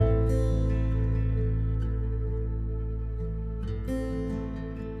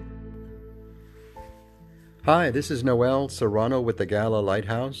Hi, this is Noel Serrano with the Gala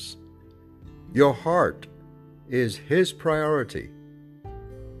Lighthouse. Your heart is His priority.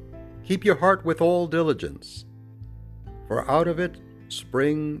 Keep your heart with all diligence, for out of it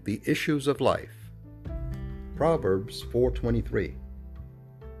spring the issues of life. Proverbs 4:23.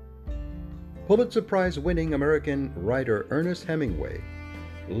 Pulitzer Prize-winning American writer Ernest Hemingway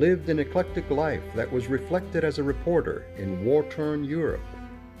lived an eclectic life that was reflected as a reporter in war-torn Europe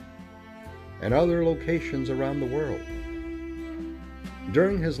and other locations around the world.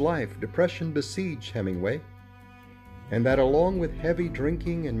 During his life, depression besieged Hemingway, and that, along with heavy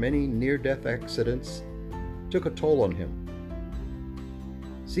drinking and many near-death accidents, took a toll on him.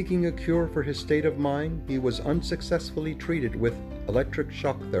 Seeking a cure for his state of mind, he was unsuccessfully treated with electric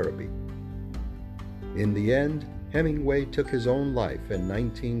shock therapy. In the end, Hemingway took his own life in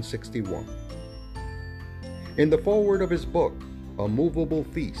 1961. In the foreword of his book, A Movable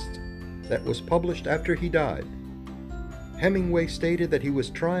Feast, that was published after he died, Hemingway stated that he was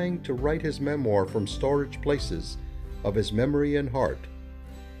trying to write his memoir from storage places of his memory and heart,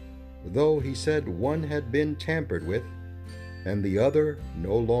 though he said one had been tampered with and the other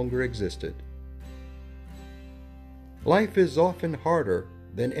no longer existed. Life is often harder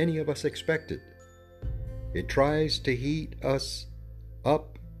than any of us expected. It tries to heat us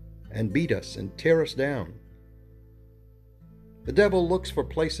up and beat us and tear us down. The devil looks for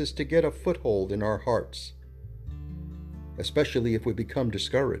places to get a foothold in our hearts, especially if we become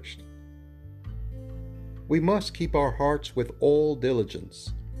discouraged. We must keep our hearts with all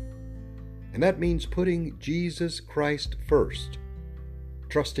diligence, and that means putting Jesus Christ first,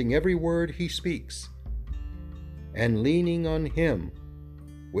 trusting every word He speaks, and leaning on Him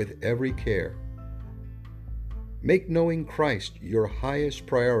with every care. Make knowing Christ your highest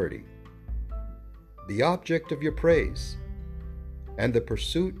priority, the object of your praise, and the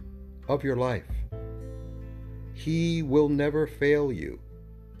pursuit of your life. He will never fail you,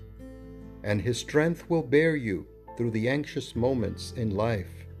 and His strength will bear you through the anxious moments in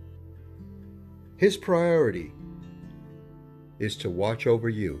life. His priority is to watch over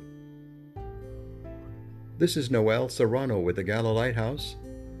you. This is Noel Serrano with the Gala Lighthouse.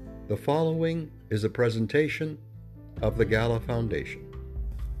 The following is a presentation of the Gala Foundation.